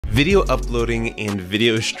Video uploading and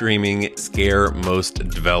video streaming scare most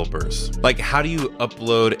developers. Like, how do you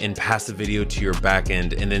upload and pass a video to your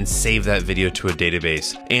backend and then save that video to a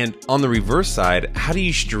database? And on the reverse side, how do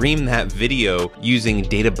you stream that video using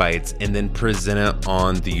data bytes and then present it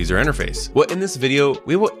on the user interface? Well, in this video,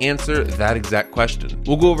 we will answer that exact question.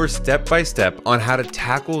 We'll go over step by step on how to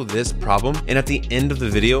tackle this problem. And at the end of the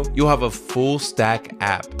video, you'll have a full stack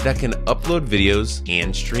app that can upload videos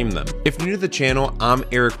and stream them. If you're new to the channel, I'm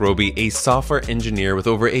Eric Roby, a software engineer with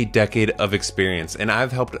over a decade of experience, and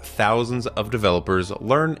I've helped thousands of developers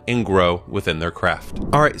learn and grow within their craft.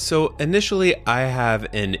 All right, so initially I have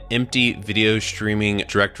an empty video streaming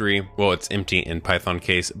directory. Well, it's empty in Python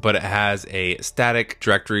case, but it has a static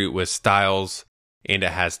directory with styles, and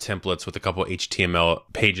it has templates with a couple HTML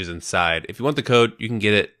pages inside. If you want the code, you can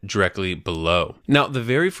get it directly below. Now, the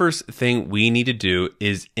very first thing we need to do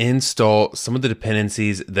is install some of the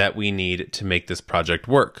dependencies that we need to make this project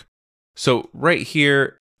work. So right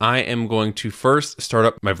here, I am going to first start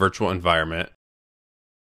up my virtual environment.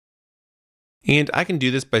 And I can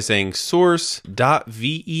do this by saying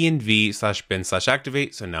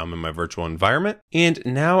source.venv/bin/activate. So now I'm in my virtual environment. And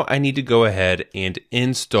now I need to go ahead and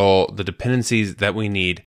install the dependencies that we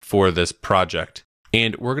need for this project.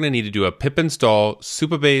 And we're going to need to do a pip install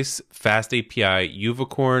Supabase, FastAPI,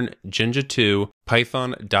 Unicorn, Jinja2,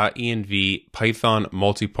 Python.env, Python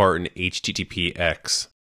multipart, and HTTPX.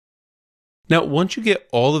 Now, once you get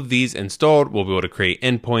all of these installed, we'll be able to create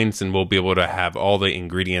endpoints and we'll be able to have all the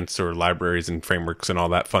ingredients or libraries and frameworks and all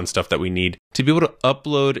that fun stuff that we need to be able to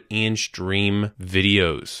upload and stream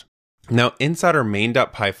videos. Now, inside our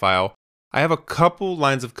main.py file, I have a couple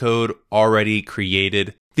lines of code already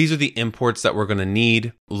created. These are the imports that we're going to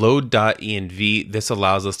need. Load.env, this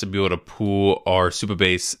allows us to be able to pull our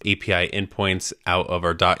Supabase API endpoints out of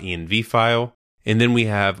our .env file. And then we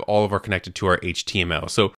have all of our connected to our HTML.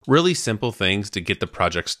 So really simple things to get the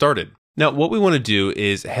project started. Now, what we want to do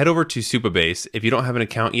is head over to Supabase. If you don't have an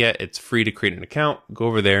account yet, it's free to create an account. Go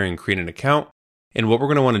over there and create an account. And what we're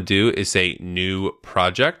going to want to do is say new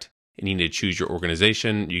project. And you need to choose your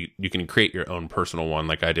organization. You can create your own personal one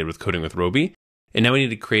like I did with Coding with Roby. And now we need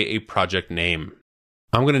to create a project name.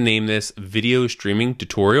 I'm going to name this video streaming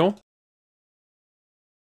tutorial.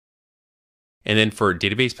 And then for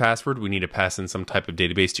database password, we need to pass in some type of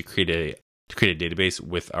database to create a database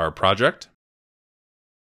with our project.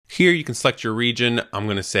 Here you can select your region. I'm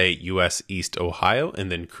going to say US East Ohio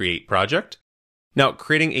and then create project. Now,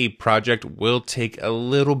 creating a project will take a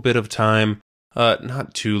little bit of time,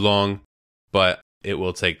 not too long, but it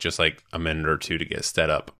will take just like a minute or two to get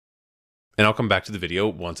set up. And I'll come back to the video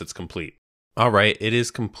once it's complete. All right, it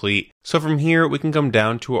is complete. So from here, we can come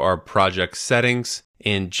down to our project settings.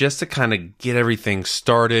 And just to kind of get everything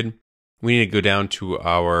started, we need to go down to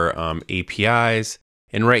our APIs.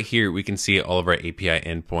 And right here, we can see all of our API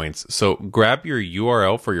endpoints. So grab your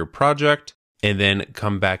URL for your project and then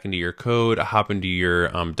come back into your code, hop into your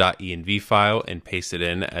 .env file and paste it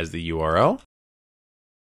in as the URL.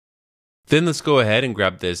 Then let's go ahead and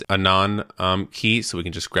grab this anon key. So we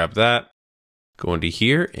can just grab that, go into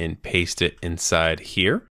here and paste it inside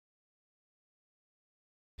here.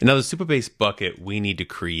 And now the Supabase bucket we need to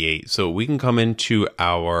create. So we can come into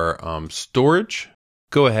our storage,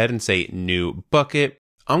 go ahead and say new bucket.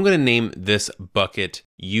 I'm going to name this bucket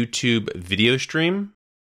YouTube video stream.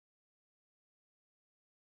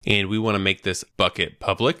 And we want to make this bucket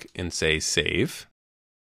public and say save.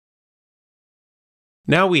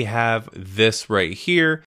 Now we have this right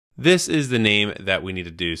here. This is the name that we need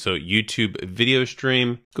to do. So YouTube video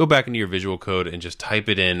stream, go back into your Visual Code and just type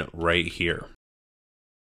it in right here.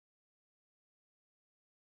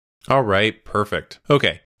 All right, perfect.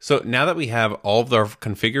 Okay, so now that we have all of our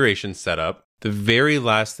configurations set up, the very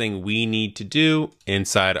last thing we need to do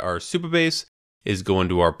inside our Supabase is go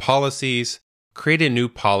into our policies, create a new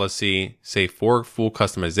policy, say for full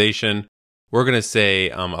customization. We're going to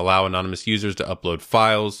say allow anonymous users to upload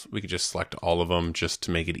files. We could just select all of them just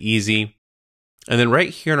to make it easy. And then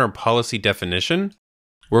right here in our policy definition,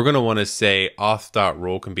 we're going to want to say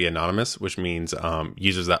auth.role can be anonymous, which means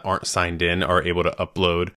users that aren't signed in are able to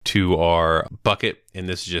upload to our bucket. And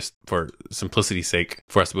this is just for simplicity's sake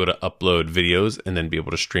for us to be able to upload videos and then be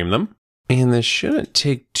able to stream them. And this shouldn't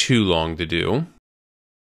take too long to do.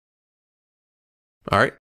 All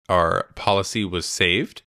right, our policy was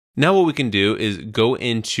saved. Now what we can do is go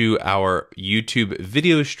into our YouTube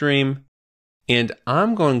video stream, and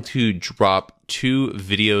I'm going to drop two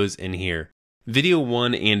videos in here. Video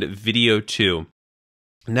 1 and video 2.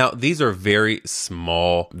 Now, these are very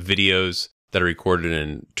small videos that are recorded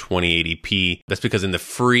in 2080p. That's because in the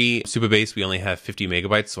free Supabase, we only have 50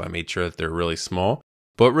 megabytes, so I made sure that they're really small.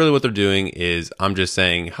 But really what they're doing is I'm just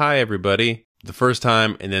saying, hi, everybody, the first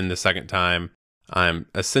time, and then the second time, I'm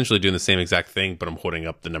essentially doing the same exact thing, but I'm holding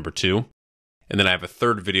up the number 2. And then I have a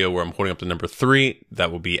third video where I'm holding up the number 3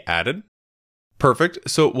 that will be added. Perfect.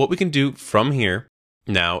 So what we can do from here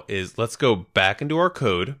now is let's go back into our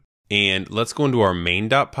code and let's go into our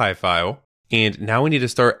main.py file. And now we need to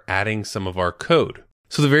start adding some of our code.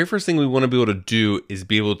 So the very first thing we want to be able to do is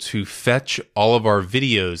be able to fetch all of our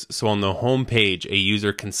videos. So on the home page, a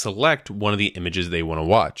user can select one of the images they want to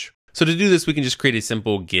watch. So to do this, we can just create a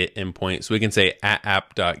simple get endpoint. So we can say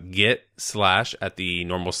 @app.get/ at the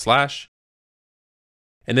normal slash.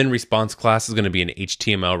 And then response class is going to be an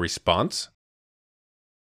HTML response.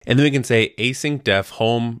 And then we can say async def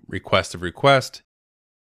home request of request.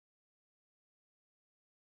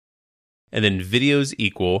 And then videos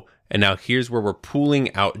equal. And now here's where we're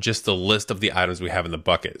pulling out just the list of the items we have in the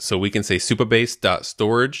bucket. So we can say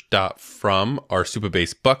supabase.storage.from our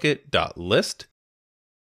supabase bucket.list.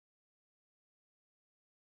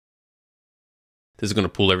 This is going to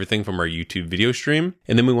pull everything from our YouTube video stream.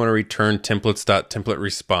 And then we want to return templates.template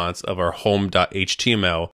response of our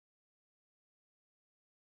home.html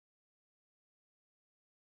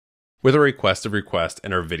with a request of request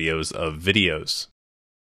and our videos of videos.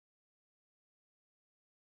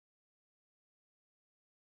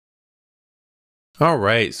 All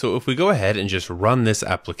right, so if we go ahead and just run this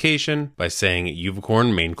application by saying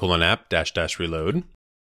unicorn main:\app -- reload.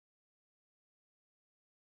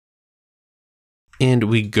 And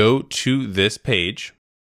we go to this page.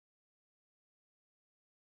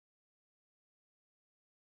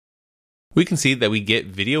 We can see that we get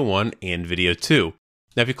video 1 and video 2.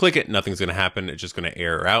 Now, if you click it, nothing's going to happen. It's just going to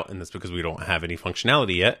error out, and that's because we don't have any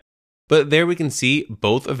functionality yet. But there we can see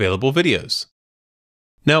both available videos.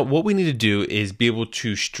 Now, what we need to do is be able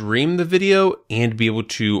to stream the video and be able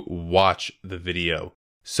to watch the video.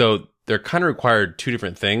 So they're kind of required 2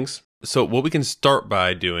 different things. So what we can start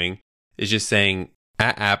by doing is just saying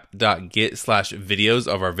 @app.get/videos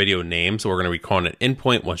of our video name. So we're going to be calling an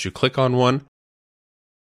endpoint once you click on one,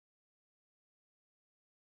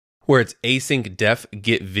 where it's async def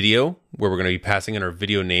get video, where we're going to be passing in our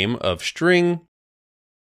video name of string.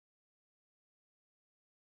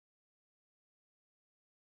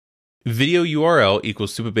 Video URL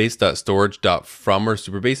equals supabase.storage.from or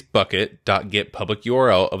supabase bucket.get public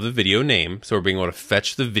URL of the video name. So we're being able to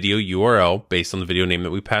fetch the video URL based on the video name that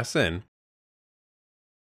we pass in.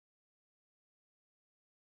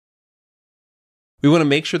 We want to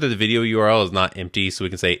make sure that the video URL is not empty, so we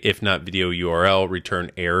can say if not video URL, return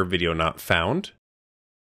error video not found.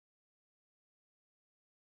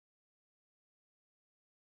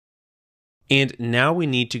 And now we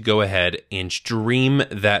need to go ahead and stream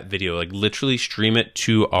that video, like literally stream it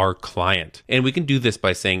to our client. And we can do this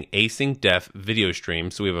by saying async def video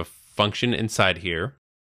stream. So we have a function inside here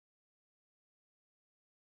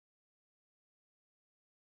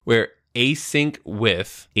where async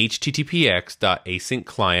with httpx.async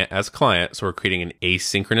client as client. So we're creating an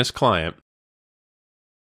asynchronous client.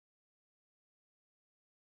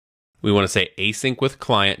 We want to say async with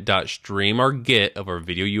client.stream our get of our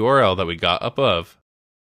video URL that we got above,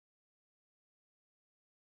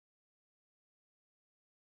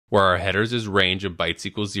 where our headers is range of bytes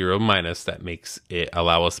equals 0 minus. That makes it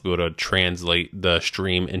allow us to be able to translate the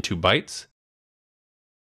stream into bytes.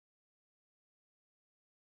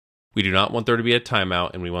 We do not want there to be a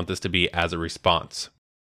timeout, and we want this to be as a response.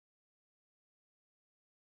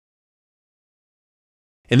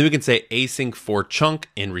 And then we can say async for chunk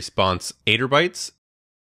in response 8 bytes.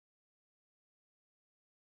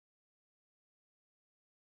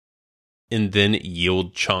 And then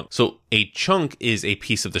yield chunk. So a chunk is a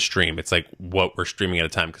piece of the stream. It's like what we're streaming at a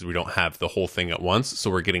time because we don't have the whole thing at once. So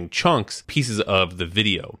we're getting chunks, pieces of the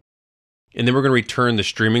video. And then we're going to return the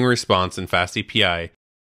streaming response in FastAPI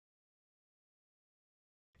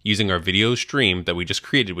using our video stream that we just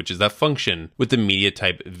created, which is that function with the media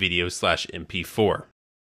type video/MP4.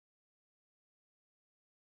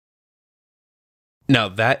 Now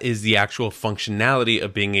that is the actual functionality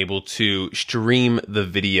of being able to stream the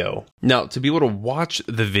video. Now to be able to watch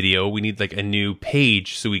the video, we need like a new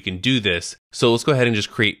page so we can do this. So let's go ahead and just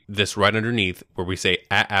create this right underneath where we say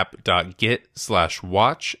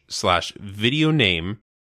 @app.get/watch/video name,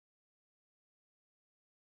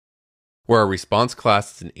 where our response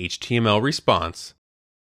class is an HTML response.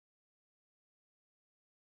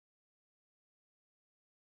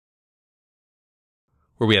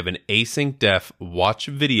 Where we have an async def watch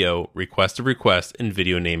video request of request and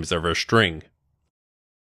video names of our string.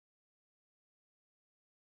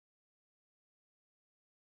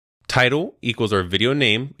 Title equals our video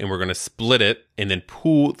name, and we're going to split it and then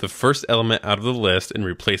pull the first element out of the list and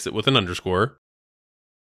replace it with an underscore.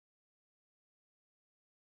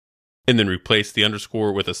 And then replace the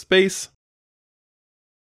underscore with a space.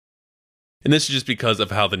 And this is just because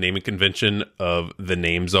of how the naming convention of the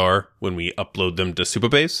names are when we upload them to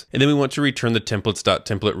Supabase. And then we want to return the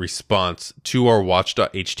templates.template response to our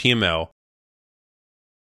watch.html,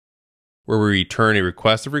 where we return a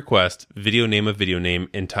request of request, video name of video name,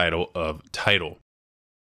 and title of title.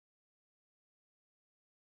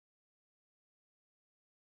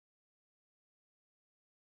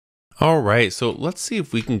 All right, so let's see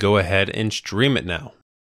if we can go ahead and stream it now.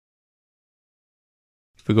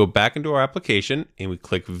 If we go back into our application and we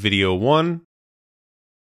click video 1,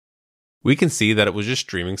 we can see that it was just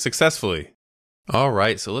streaming successfully. All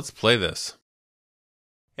right, so let's play this.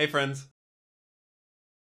 Hey friends.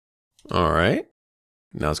 All right,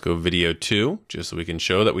 now let's go video 2, just so we can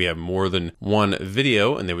show that we have more than one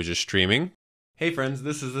video and they were just streaming. Hey friends,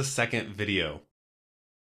 this is the second video.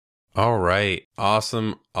 All right,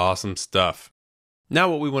 awesome stuff. Now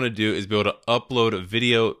what we want to do is be able to upload a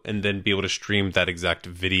video and then be able to stream that exact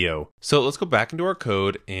video. So let's go back into our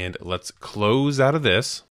code and let's close out of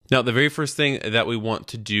this. Now the very first thing that we want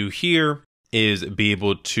to do here is be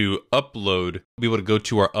able to upload, be able to go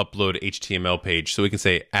to our upload HTML page. So we can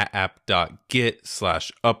say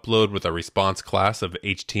app.get/upload with our response class of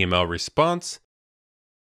HTML response.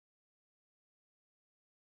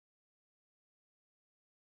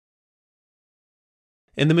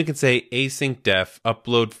 And then we can say async def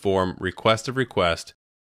upload form request of request.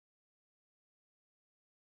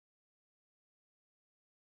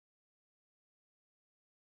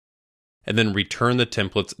 And then return the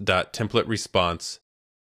templates.template response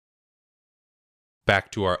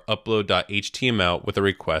back to our upload.html with a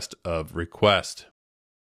request of request.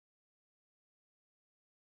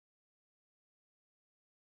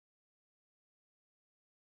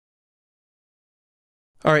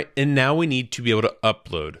 All right, and now we need to be able to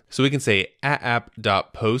upload. So we can say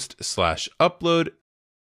app.post/upload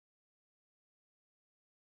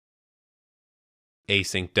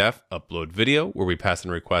async def upload video, where we pass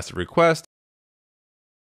in request of request.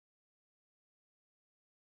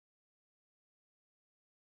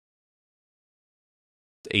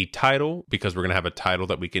 A title, because we're going to have a title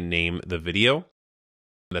that we can name the video.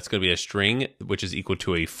 That's going to be a string, which is equal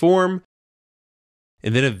to a form.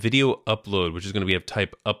 And then a video upload, which is going to be of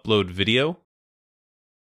type upload video,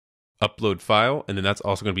 upload file, and then that's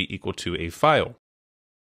also going to be equal to a file.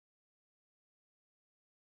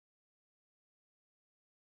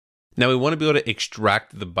 Now we want to be able to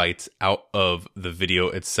extract the bytes out of the video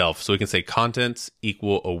itself. So we can say contents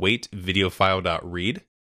equal await video file.read.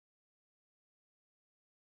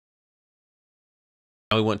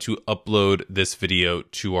 Now we want to upload this video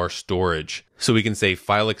to our storage. So we can say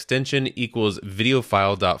file extension equals video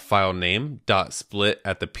file.filename.split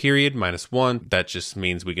at the period -1. That just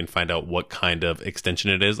means we can find out what kind of extension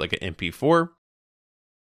it is, like an MP4.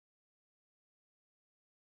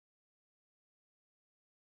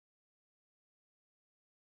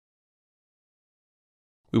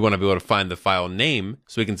 We want to be able to find the file name,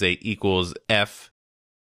 so we can say equals f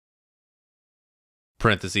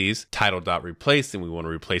parentheses title.replace, and we want to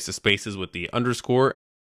replace the spaces with the underscore.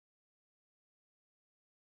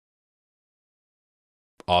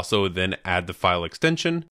 Also then add the file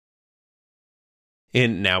extension.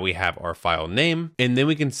 And now we have our file name. And then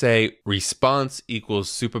we can say response equals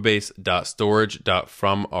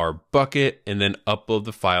supabase.storage.from our bucket, and then upload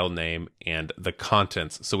the file name and the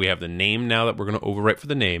contents. So we have the name now that we're going to overwrite for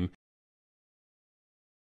the name.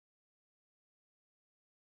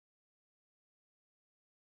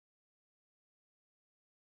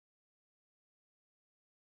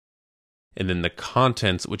 And then the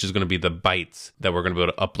contents, which is going to be the bytes that we're going to be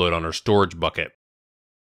able to upload on our storage bucket.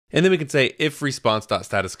 And then we can say if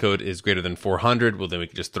response.statuscode is greater than 400, well, then we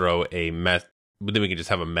can just throw then we can just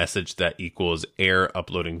have a message that equals error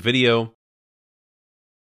uploading video.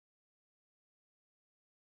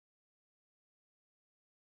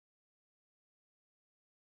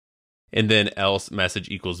 And then else message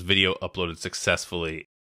equals video uploaded successfully.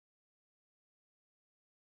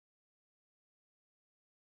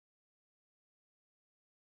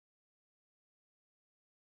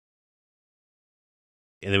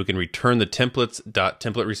 And then we can return the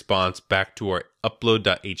templates.template response back to our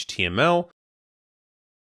upload.html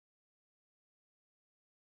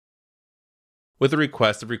with a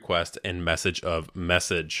request of request and message of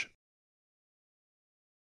message.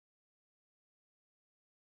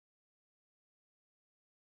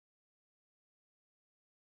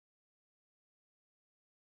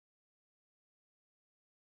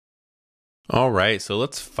 All right, so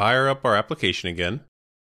let's fire up our application again.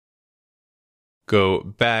 Go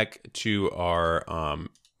back to our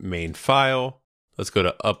main file. Let's go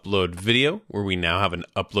to upload video, where we now have an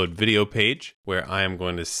upload video page where I am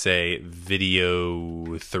going to say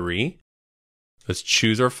video 3. Let's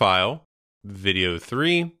choose our file, video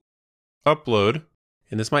 3, upload.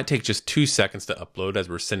 And this might take just 2 seconds to upload as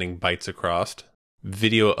we're sending bytes across.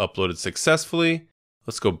 Video uploaded successfully.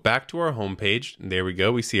 Let's go back to our home page. There we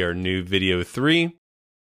go. We see our new video 3.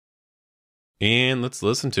 And let's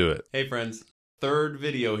listen to it. Hey friends, third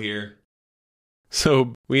video here.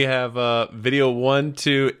 So we have video 1,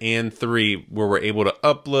 2, and 3 where we're able to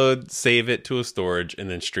upload, save it to a storage, and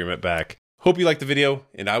then stream it back. Hope you liked the video,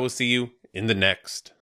 and I will see you in the next.